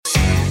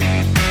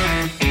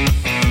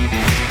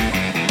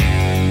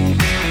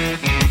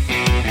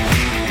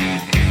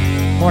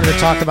wanted to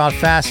talk about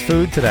fast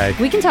food today.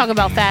 We can talk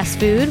about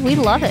fast food. We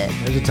love it.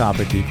 There's a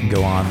topic you can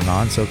go on and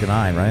on, so can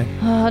I, right?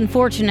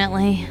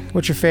 Unfortunately.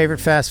 What's your favorite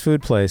fast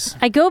food place?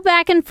 I go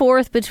back and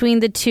forth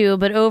between the two,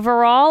 but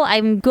overall,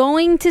 I'm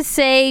going to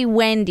say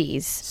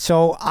Wendy's.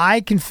 So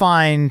I can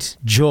find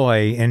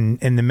joy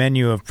in the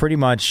menu of pretty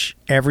much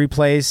every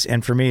place,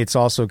 and for me, it's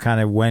also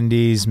kind of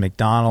Wendy's,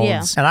 McDonald's.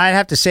 Yeah. And I'd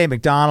have to say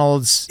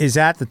McDonald's is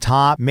at the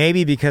top,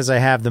 maybe because I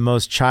have the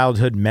most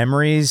childhood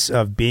memories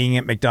of being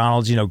at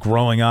McDonald's, you know,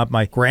 growing up.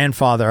 My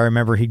grandfather, I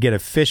remember he'd get a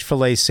fish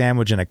fillet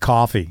sandwich and a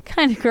coffee.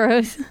 Kind of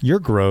gross. You're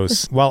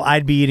gross. Well,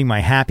 I'd be eating my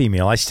Happy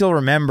Meal. I still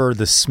remember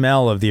the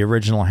smell of the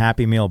original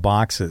Happy Meal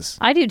boxes.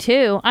 I do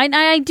too.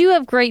 I do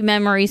have great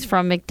memories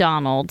from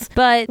McDonald's,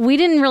 but we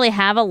didn't really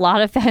have a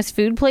lot of fast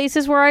food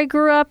places where I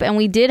grew up, and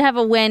we did have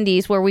a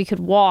Wendy's where we could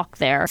walk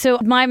there. So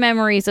my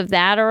memories of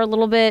that are a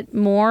little bit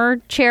more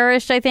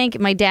cherished, I think.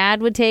 My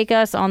dad would take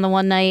us on the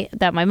one night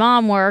that my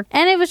mom worked,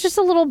 and it was just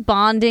a little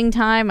bonding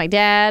time. My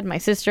dad, my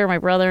sister, my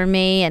brother, and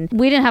me, and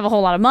we didn't have a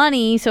whole lot of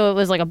money, so it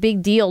was like a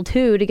big deal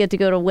too to get to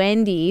go to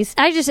Wendy's.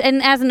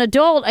 And as an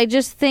adult, I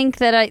just think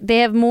that they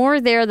have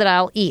more there that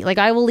I'll eat. Like,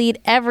 I will eat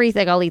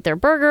everything. I'll eat their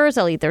burgers,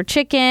 I'll eat their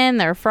chicken,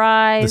 their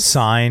fries.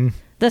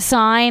 The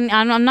sign.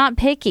 I'm not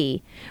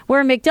picky.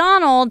 Where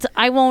McDonald's,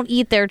 I won't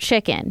eat their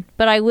chicken,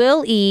 but I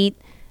will eat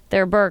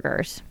their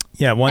burgers.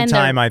 Yeah, one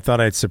time I thought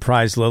I'd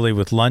surprise Lily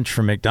with lunch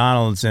from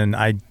McDonald's, and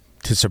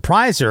to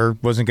surprise her,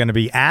 wasn't going to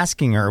be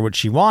asking her what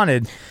she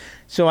wanted,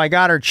 so I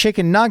got her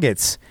chicken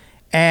nuggets.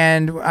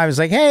 And I was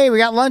like, hey, we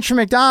got lunch from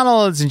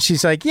McDonald's. And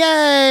she's like,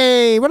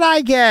 yay, what'd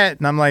I get?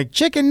 And I'm like,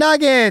 chicken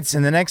nuggets.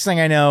 And the next thing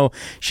I know,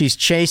 she's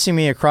chasing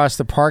me across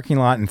the parking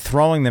lot and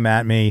throwing them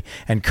at me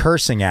and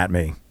cursing at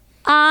me.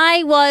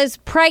 I was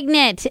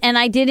pregnant and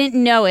I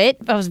didn't know it.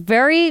 I was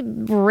very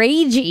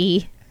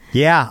ragey.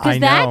 Yeah, I know. Because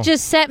that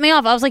just set me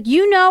off. I was like,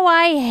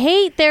 I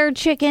hate their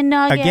chicken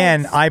nuggets.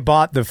 Again, I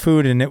bought the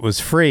food and it was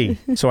free.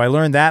 So I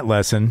learned that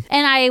lesson.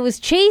 And I was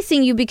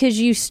chasing you because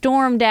you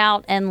stormed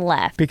out and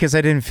left. Because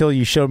I didn't feel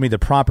you showed me the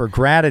proper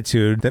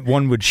gratitude that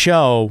one would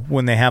show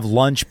when they have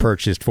lunch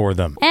purchased for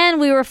them.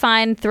 And we were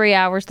fine 3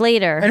 hours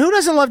later. And who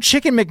doesn't love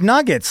chicken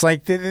McNuggets?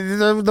 Like,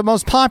 they're the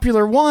most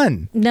popular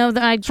one. No,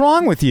 What's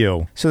wrong with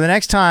you? So the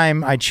next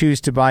time I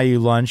choose to buy you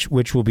lunch,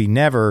 which will be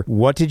never,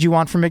 what did you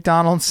want from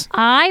McDonald's?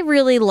 I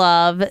really love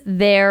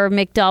their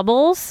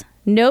McDoubles,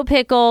 no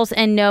pickles,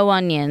 and no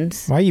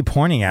onions. Why are you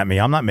pointing at me?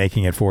 I'm not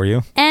making it for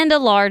you. And a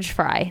large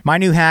fry. My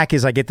new hack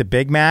is I get the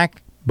Big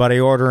Mac, but I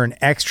order an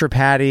extra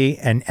patty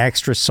and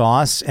extra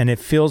sauce, and it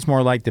feels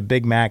more like the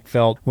Big Mac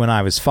felt when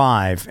I was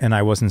 5 and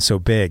I wasn't so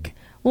big.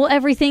 Well,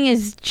 everything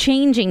is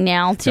changing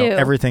now, too. No,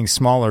 everything's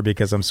smaller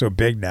because I'm so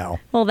big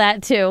now. Well,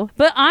 that, too.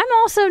 But I'm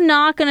also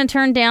not going to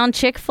turn down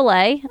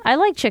Chick-fil-A. I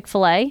like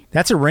Chick-fil-A.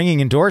 That's a ringing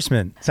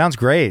endorsement. Sounds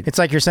great. It's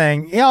like you're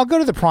saying, yeah, I'll go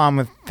to the prom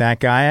with that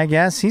guy, I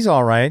guess. He's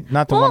all right.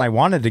 Not the one I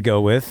wanted to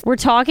go with. We're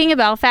talking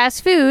about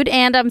fast food,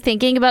 and I'm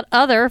thinking about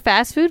other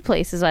fast food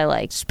places I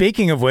like.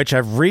 Speaking of which,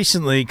 I've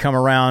recently come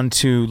around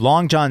to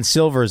Long John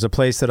Silver's, a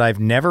place that I've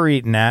never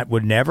eaten at,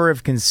 would never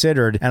have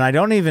considered, and I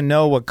don't even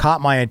know what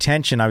caught my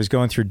attention. I was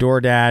going through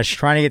DoorDash,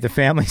 trying to get the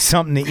family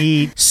something to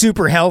eat,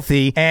 super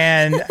healthy,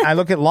 and I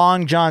look at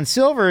Long John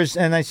Silver's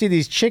and I see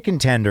these chicken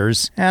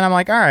tenders, and I'm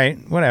like, all right,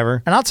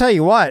 whatever. And I'll tell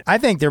you what, I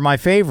think they're my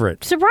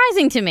favorite.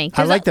 Surprising to me.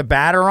 I like the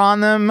batter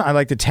on them. I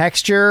like the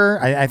texture.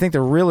 I think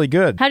they're really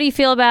good. How do you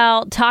feel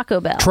about Taco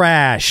Bell?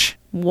 Trash.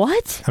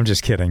 What? I'm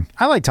just kidding.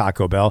 I like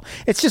Taco Bell.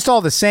 It's just all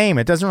the same.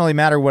 It doesn't really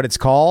matter what it's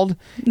called.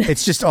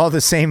 It's just all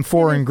the same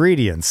 4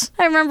 ingredients.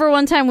 I remember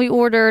one time we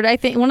ordered, I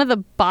think, one of the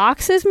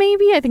boxes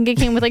maybe. I think it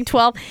came with like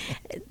 12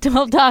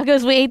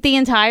 tacos. We ate the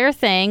entire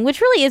thing,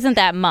 which really isn't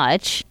that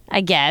much,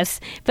 I guess.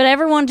 But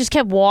everyone just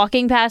kept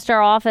walking past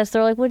our office.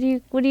 They're like, what do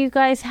you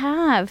guys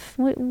have?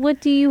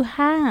 What do you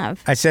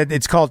have? I said,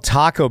 it's called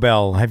Taco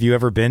Bell. Have you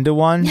ever been to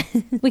one?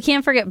 We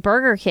can't forget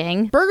Burger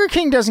King. Burger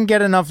King doesn't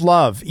get enough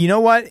love. You know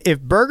what? If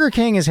Burger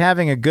King is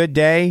having a good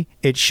day,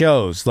 it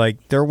shows.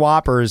 Like, their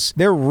Whoppers,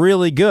 they're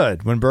really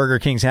good when Burger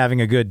King's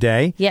having a good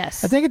day.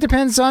 Yes. I think it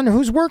depends on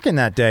who's working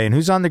that day and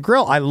who's on the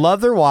grill. I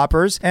love their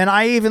Whoppers, and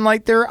I even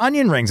like their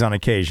onion rings on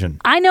occasion.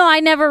 I know I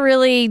never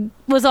really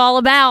was all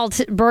about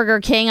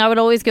Burger King. I would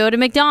always go to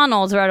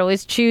McDonald's, or I'd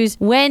always choose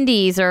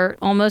Wendy's or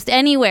almost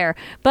anywhere.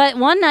 But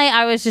one night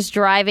I was just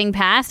driving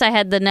past. I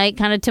had the night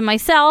kind of to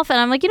myself, and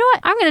I'm like, you know what?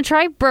 I'm going to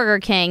try Burger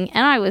King.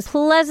 And I was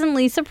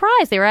pleasantly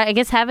surprised. They were, I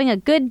guess, having a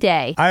good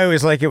day. I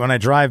always like it when I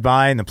drive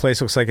by and the place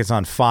looks like it's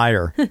on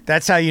fire.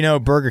 That's how you know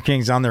Burger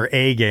King's on their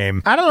A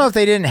game. I don't know if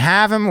they didn't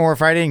have them or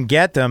if I didn't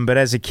get them, but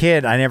as a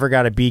kid, I never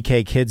got a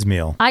BK Kids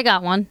meal. I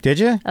got one. Did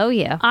you? Oh,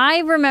 yeah. I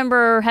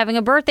remember having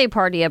a birthday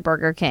party at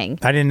Burger King.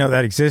 I didn't know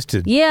that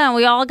existed. Yeah,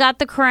 we all got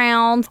the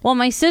crowns. Well,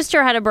 my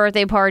sister had a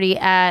birthday party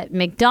at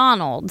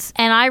McDonald's,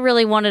 and I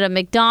really wanted a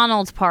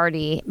McDonald's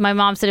party. My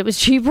mom said it was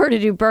cheaper to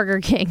do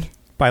Burger King.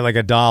 By like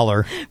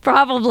 $1.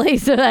 Probably,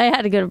 so I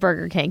had to go to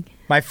Burger King.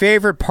 My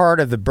favorite part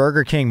of the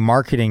Burger King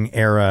marketing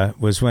era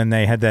was when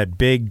they had that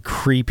big,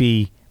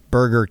 creepy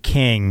Burger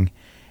King,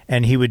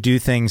 and he would do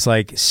things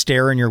like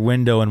stare in your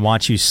window and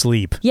watch you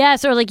sleep,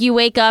 Yes, or like you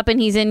wake up and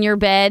he's in your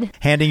bed.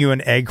 handing you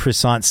an egg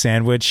croissant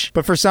sandwich.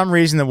 But for some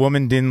reason, the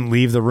woman didn't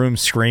leave the room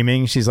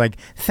screaming. She's like,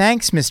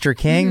 "Thanks, Mr.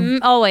 King."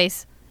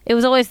 Always. It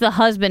was always the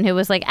husband who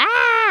was like,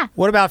 ah!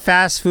 What about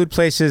fast food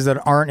places that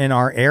aren't in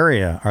our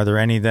area? Are there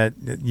any that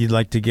you'd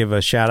like to give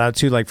a shout out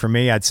to? Like for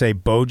me, I'd say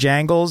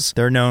Bojangles.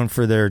 They're known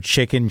for their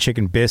chicken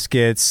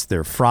biscuits,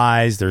 their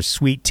fries, their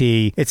sweet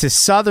tea. It's a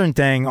southern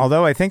thing,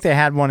 although I think they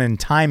had one in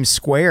Times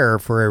Square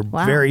for a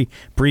very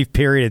brief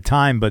period of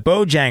time. But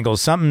Bojangles,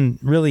 something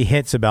really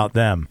hits about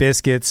them.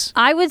 Biscuits.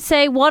 I would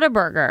say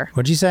Whataburger.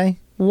 What'd you say?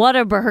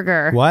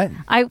 Whataburger. What?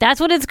 That's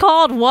what it's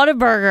called,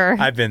 Whataburger.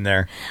 I've been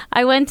there.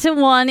 I went to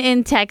one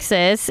in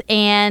Texas,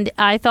 and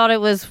I thought it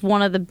was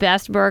one of the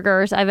best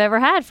burgers I've ever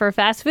had for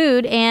fast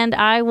food, and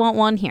I want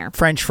one here.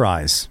 French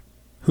fries.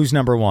 Who's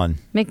number one?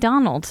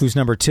 McDonald's. Who's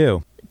number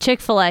two?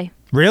 Chick-fil-A.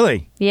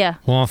 Really? Yeah.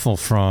 Waffle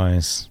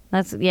fries.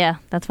 That's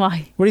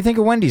why. What do you think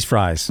of Wendy's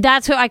fries?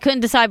 That's who I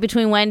couldn't decide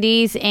between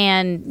Wendy's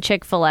and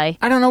Chick-fil-A.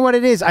 I don't know what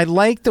it is. I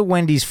like the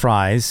Wendy's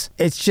fries.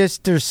 It's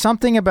just there's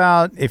something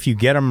about if you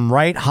get them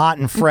right, hot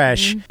and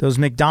fresh, those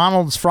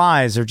McDonald's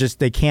fries are just,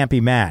 they can't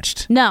be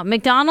matched. No,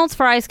 McDonald's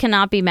fries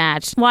cannot be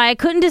matched. Why I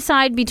couldn't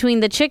decide between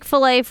the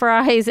Chick-fil-A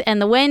fries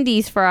and the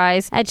Wendy's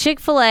fries. At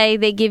Chick-fil-A,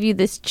 they give you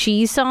this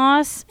cheese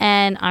sauce,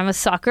 and I'm a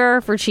sucker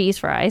for cheese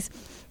fries.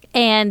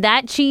 And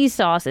that cheese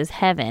sauce is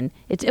heaven.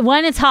 It's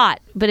when it's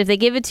hot, but if they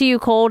give it to you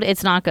cold,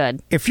 it's not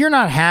good. If you're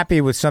not happy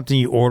with something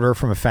you order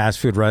from a fast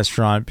food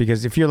restaurant,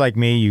 because if you're like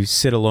me, you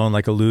sit alone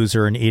like a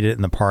loser and eat it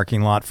in the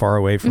parking lot far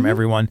away from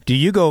everyone, do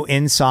you go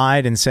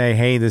inside and say,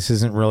 hey, this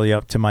isn't really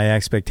up to my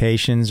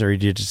expectations, or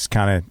do you just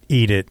kind of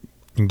eat it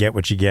and get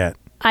what you get?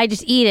 I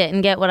just eat it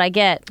and get what I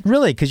get.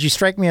 Really? Because you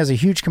strike me as a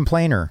huge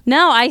complainer.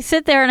 No, I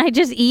sit there and I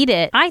just eat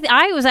it.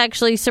 I was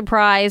actually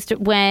surprised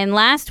when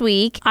last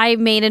week I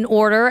made an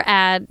order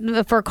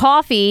for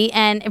coffee,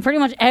 and pretty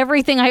much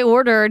everything I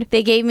ordered,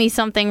 they gave me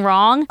something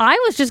wrong. I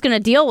was just going to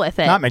deal with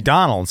it. Not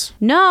McDonald's.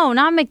 No,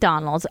 not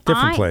McDonald's.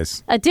 Different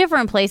place. A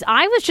different place.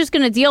 I was just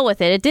going to deal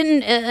with it. It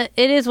didn't.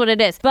 It is what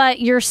it is. But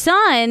your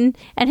son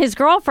and his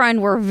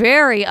girlfriend were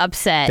very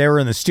upset. They were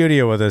in the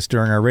studio with us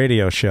during our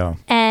radio show.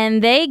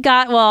 And they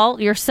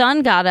your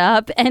son got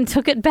up and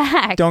took it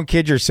back. Don't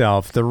kid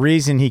yourself. The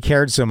reason he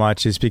cared so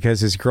much is because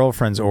his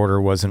girlfriend's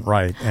order wasn't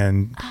right.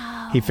 And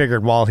he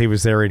figured while he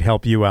was there, he'd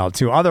help you out,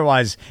 too.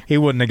 Otherwise, he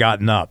wouldn't have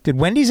gotten up. Did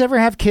Wendy's ever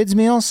have kids'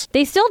 meals?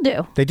 They still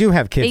do. They do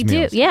have kids' They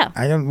meals. do,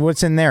 yeah.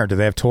 What's in there? Do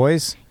they have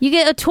toys? You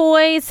get a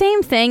toy,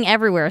 same thing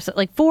everywhere. So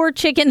like 4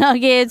 chicken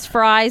nuggets,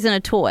 fries, and a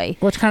toy.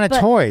 What kind of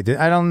toy?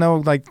 I don't know.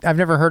 Like, I've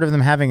never heard of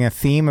them having a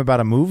theme about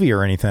a movie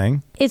or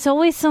anything. It's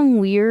always some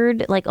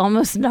weird, like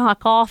almost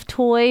knockoff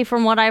toy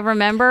from what I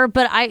remember.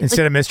 But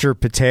Instead of Mr.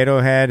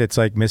 Potato Head, it's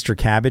like Mr.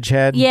 Cabbage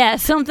Head? Yeah,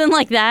 something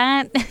like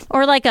that.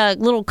 Or like a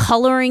little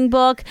coloring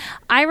book.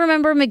 I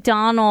remember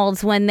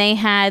McDonald's when they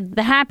had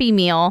the Happy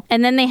Meal,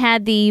 and then they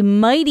had the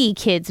Mighty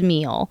Kids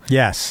meal.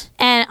 Yes.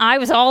 And I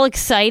was all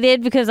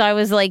excited because I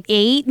was like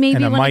 8, maybe.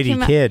 And a when mighty it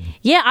came kid. Out.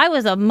 Yeah, I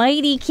was a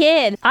mighty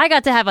kid. I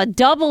got to have a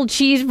double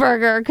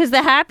cheeseburger because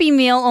the Happy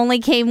Meal only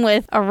came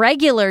with a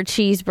regular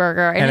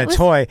cheeseburger. And a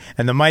toy.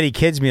 And the Mighty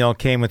Kids meal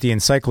came with the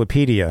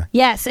encyclopedia.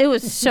 Yes, it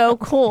was so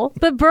cool.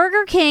 But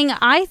Burger King,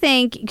 I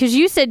think, because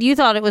you said you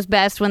thought it was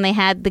best when they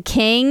had the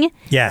King.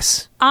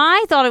 Yes.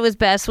 I thought it was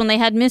best when they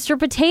had Mr.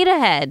 Potato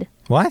Head.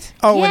 What?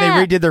 Oh, when they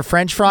redid their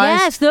French fries?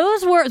 Yes,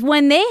 those were,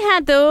 when they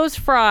had those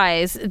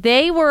fries,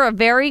 they were a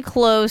very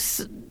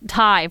close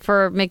tie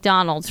for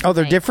McDonald's. Oh,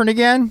 they're different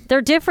again?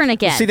 They're different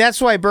again. See,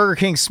 that's why Burger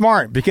King's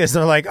smart, because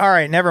they're like, all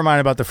right, never mind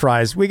about the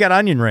fries. We got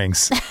onion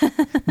rings.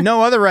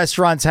 No other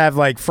restaurants have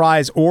like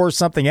fries or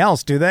something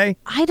else, do they?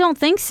 I don't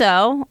think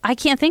so. I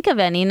can't think of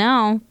any,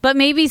 no. But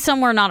maybe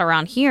somewhere not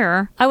around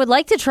here. I would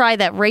like to try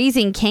that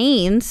Raising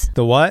Cane's.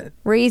 The what?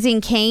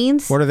 Raising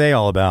Cane's. What are they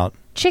all about?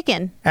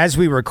 Chicken. As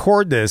we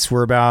record this,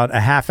 we're about a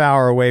half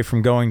hour away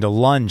from going to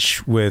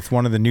lunch with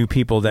one of the new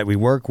people that we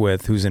work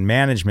with who's in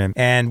management.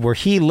 And where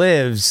he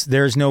lives,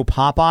 there's no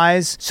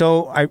Popeyes.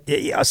 So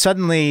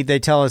suddenly they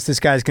tell us this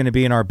guy's going to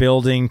be in our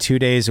building 2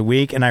 days a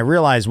week. And I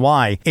realize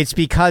why. It's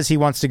because he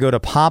wants to go to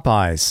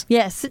Popeyes.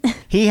 Yes.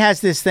 He has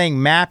this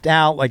thing mapped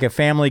out like a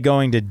family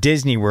going to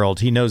Disney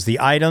World. He knows the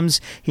items.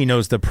 He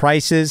knows the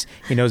prices.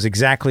 He knows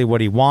exactly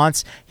what he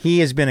wants. He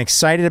has been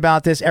excited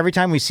about this. Every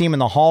time we see him in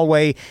the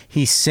hallway,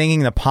 he's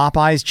singing the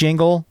Popeyes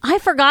jingle. I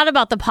forgot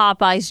about the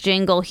Popeyes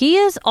jingle. He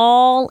is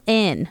all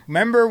in.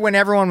 Remember when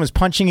everyone was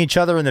punching each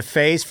other in the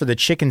face for the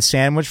chicken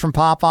sandwich from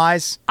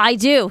Popeyes? I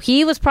do.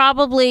 He was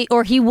probably,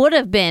 or he would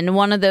have been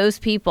one of those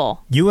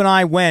people. You and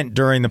I went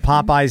during the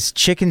Popeyes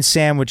chicken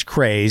sandwich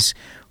craze.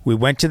 We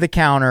went to the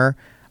counter.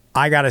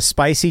 I got a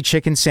spicy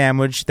chicken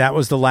sandwich. That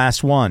was the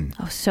last one.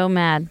 I was so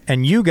mad.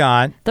 And you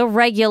got the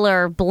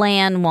regular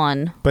bland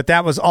one. But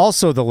that was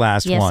also the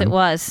last one. Yes, it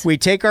was. We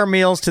take our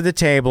meals to the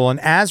table, and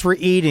as we're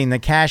eating, the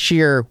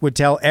cashier would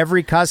tell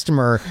every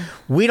customer,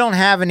 we don't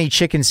have any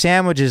chicken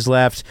sandwiches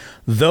left.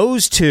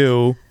 Those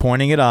two,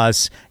 pointing at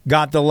us,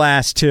 got the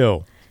last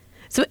two.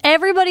 So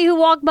everybody who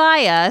walked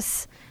by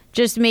us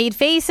just made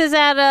faces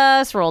at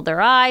us, rolled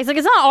their eyes. Like,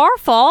 it's not our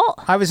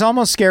fault. I was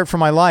almost scared for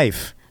my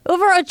life.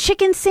 Over a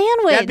chicken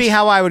sandwich. That'd be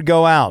how I would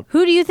go out.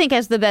 Who do you think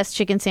has the best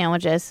chicken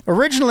sandwiches?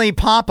 Originally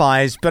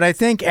Popeyes, but I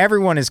think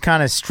everyone has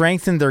kind of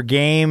strengthened their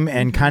game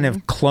and kind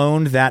of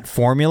cloned that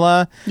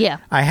formula. Yeah.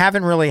 I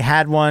haven't really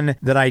had one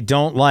that I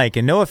don't like.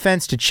 And no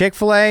offense to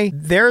Chick-fil-A,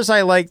 theirs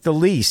I like the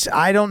least.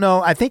 I don't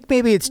know. I think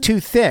maybe it's too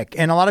thick.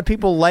 And a lot of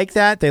people like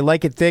that. They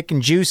like it thick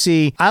and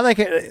juicy. I like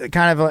it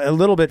kind of a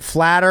little bit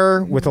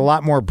flatter with a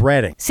lot more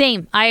breading.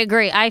 Same. I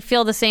agree. I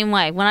feel the same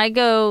way. When I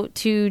go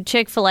to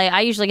Chick-fil-A,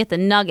 I usually get the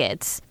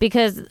nuggets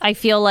because I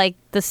feel like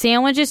the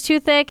sandwich is too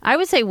thick. I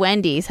would say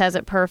Wendy's has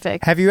it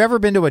perfect. Have you ever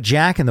been to a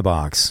Jack in the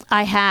Box?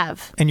 I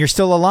have. And you're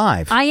still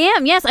alive? I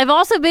am, yes. I've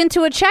also been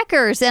to a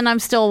Checkers and I'm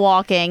still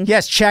walking.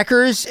 Yes,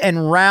 Checkers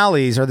and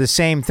Rallies are the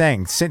same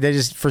thing. They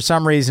just, for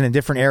some reason, in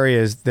different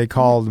areas, they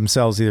call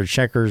themselves either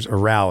Checkers or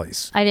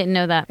Rallies. I didn't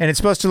know that. And it's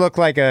supposed to look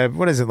like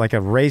like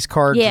a race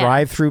car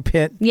drive-through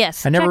pit?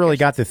 Yes. I never really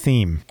got the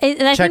theme.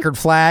 Checkered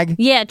flag?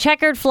 Yeah,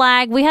 checkered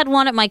flag. We had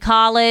one at my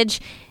college.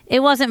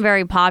 It wasn't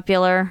very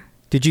popular.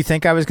 Did you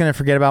think I was going to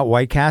forget about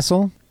White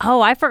Castle?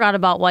 Oh, I forgot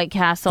about White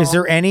Castle. Is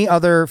there any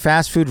other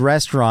fast food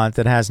restaurant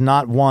that has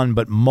not one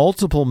but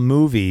multiple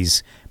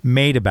movies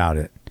made about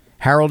it?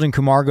 Harold and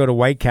Kumar Go to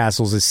White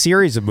Castle is a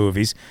series of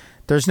movies.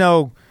 There's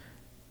no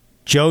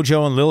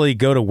JoJo and Lily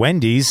Go to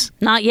Wendy's.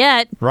 Not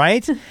yet.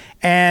 Right?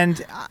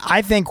 And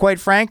I think, quite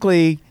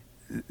frankly,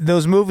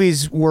 those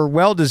movies were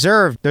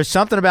well-deserved. There's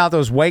something about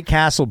those White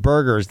Castle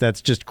burgers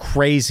that's just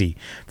crazy.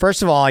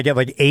 First of all, I get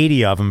like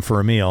 80 of them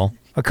for a meal.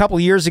 A couple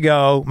years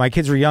ago, my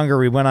kids were younger,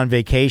 we went on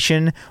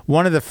vacation.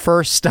 One of the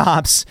first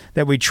stops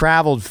that we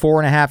traveled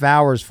 4.5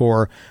 hours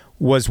for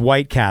was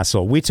White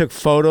Castle. We took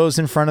photos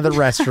in front of the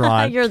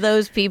restaurant. You're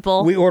those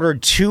people. We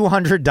ordered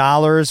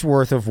 $200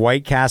 worth of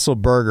White Castle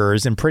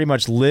burgers and pretty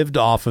much lived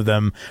off of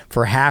them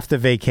for half the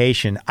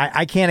vacation.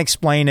 I can't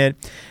explain it.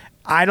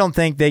 I don't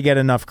think they get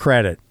enough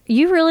credit.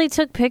 You really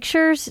took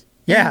pictures?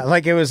 Yeah,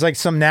 like it was like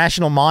some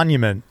national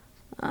monument.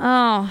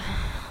 Oh.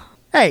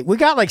 Hey, we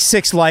got like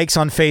 6 likes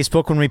on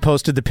Facebook when we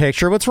posted the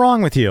picture. What's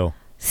wrong with you?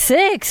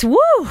 6? Woo!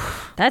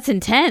 That's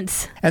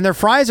intense. And their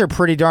fries are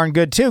pretty darn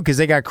good, too, because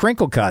they got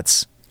crinkle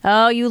cuts.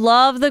 Oh, you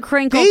love the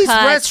crinkle cuts. These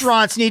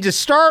restaurants need to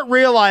start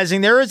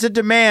realizing there is a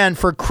demand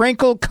for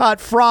crinkle cut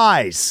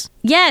fries.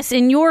 Yes,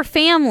 in your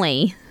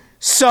family.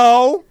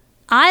 So?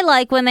 I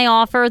like when they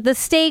offer the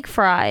steak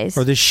fries.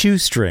 Or the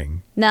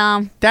shoestring.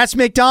 No. That's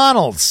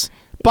McDonald's.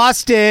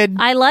 Busted.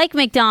 I like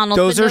McDonald's.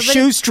 Those are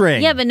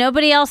shoestring. Yeah, but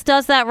nobody else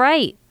does that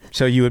right.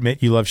 So you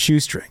admit you love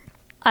shoestring.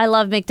 I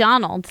love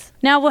McDonald's.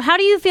 Now, how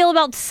do you feel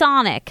about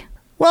Sonic?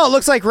 Well, it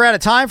looks like we're out of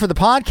time for the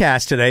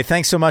podcast today.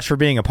 Thanks so much for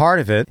being a part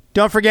of it.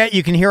 Don't forget,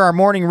 you can hear our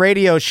morning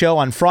radio show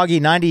on Froggy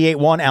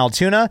 98.1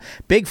 Altoona,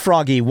 Big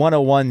Froggy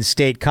 101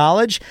 State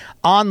College,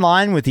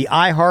 online with the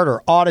iHeart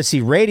or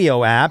Odyssey radio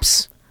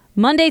apps.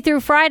 Monday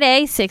through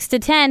Friday, 6 to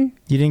 10.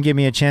 You didn't give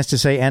me a chance to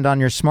say end on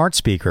your smart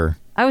speaker.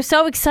 I was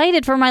so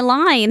excited for my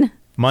line.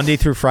 Monday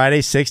through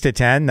Friday, 6 to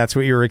 10. That's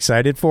what you were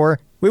excited for?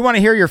 We want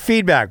to hear your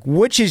feedback.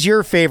 Which is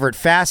your favorite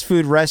fast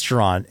food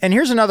restaurant? And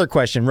here's another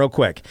question real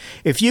quick.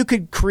 If you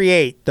could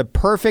create the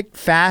perfect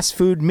fast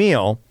food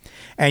meal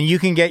and you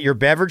can get your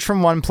beverage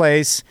from one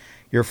place,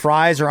 your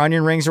fries or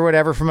onion rings or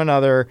whatever from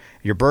another,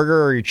 your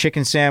burger or your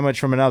chicken sandwich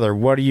from another,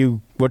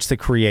 what's the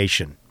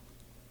creation?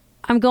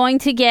 I'm going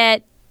to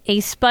get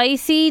a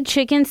spicy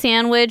chicken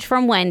sandwich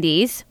from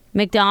Wendy's,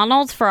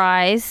 McDonald's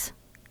fries,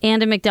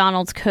 and a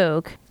McDonald's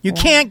Coke. You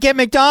can't get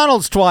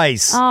McDonald's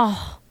twice.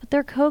 Oh, but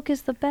their Coke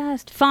is the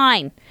best.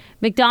 Fine.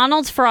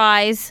 McDonald's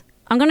fries.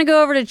 I'm going to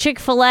go over to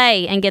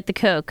Chick-fil-A and get the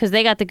Coke because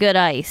they got the good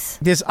ice.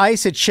 This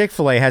ice at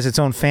Chick-fil-A has its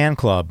own fan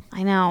club.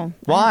 I know.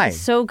 Why? It's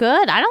so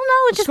good. I don't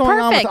know. It's just going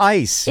perfect. on with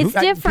ice? It's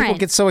different. People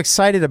get so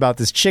excited about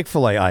this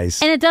Chick-fil-A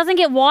ice. And it doesn't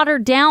get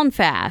watered down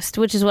fast,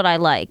 which is what I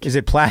like. Is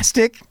it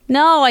plastic?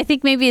 No, I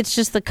think maybe it's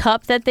just the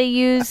cup that they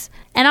use.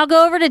 And I'll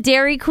go over to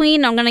Dairy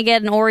Queen. I'm going to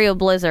get an Oreo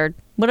Blizzard.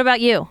 What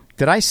about you?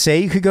 Did I say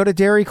you could go to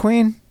Dairy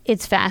Queen?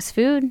 It's fast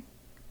food.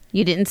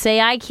 You didn't say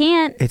I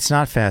can't. It's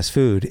not fast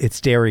food.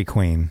 It's Dairy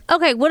Queen.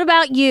 Okay, what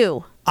about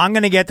you? I'm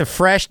going to get the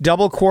fresh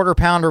double quarter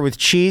pounder with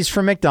cheese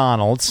from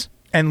McDonald's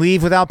and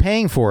leave without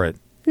paying for it.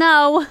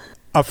 No.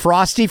 A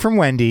Frosty from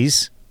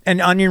Wendy's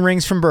and onion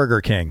rings from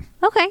Burger King.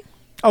 Okay.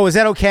 Oh, is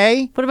that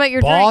okay? What about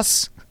your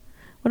boss? Drink?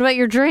 What about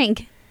your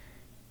drink?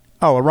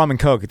 Oh, a rum and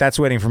Coke. That's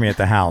waiting for me at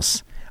the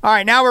house. All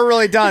right, now we're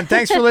really done.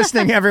 Thanks for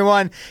listening,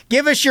 everyone.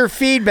 Give us your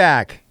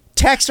feedback.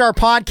 Text our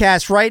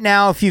podcast right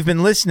now if you've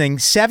been listening,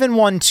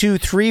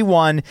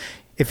 71231.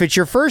 If it's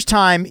your first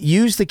time,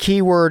 use the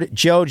keyword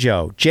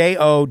JoJo,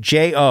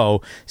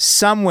 J-O-J-O,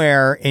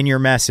 somewhere in your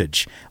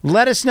message.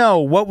 Let us know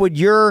what would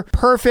your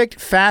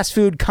perfect fast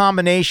food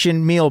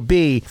combination meal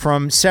be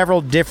from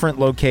several different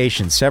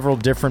locations, several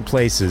different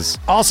places.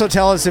 Also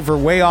tell us if we're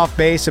way off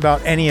base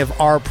about any of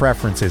our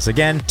preferences.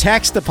 Again,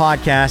 text the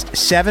podcast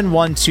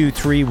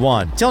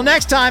 71231. Till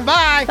next time,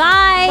 bye.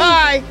 Bye.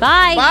 Bye.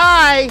 Bye.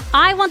 Bye.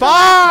 I want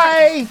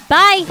Bye.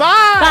 Bye.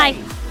 Bye.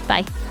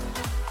 Bye. Bye.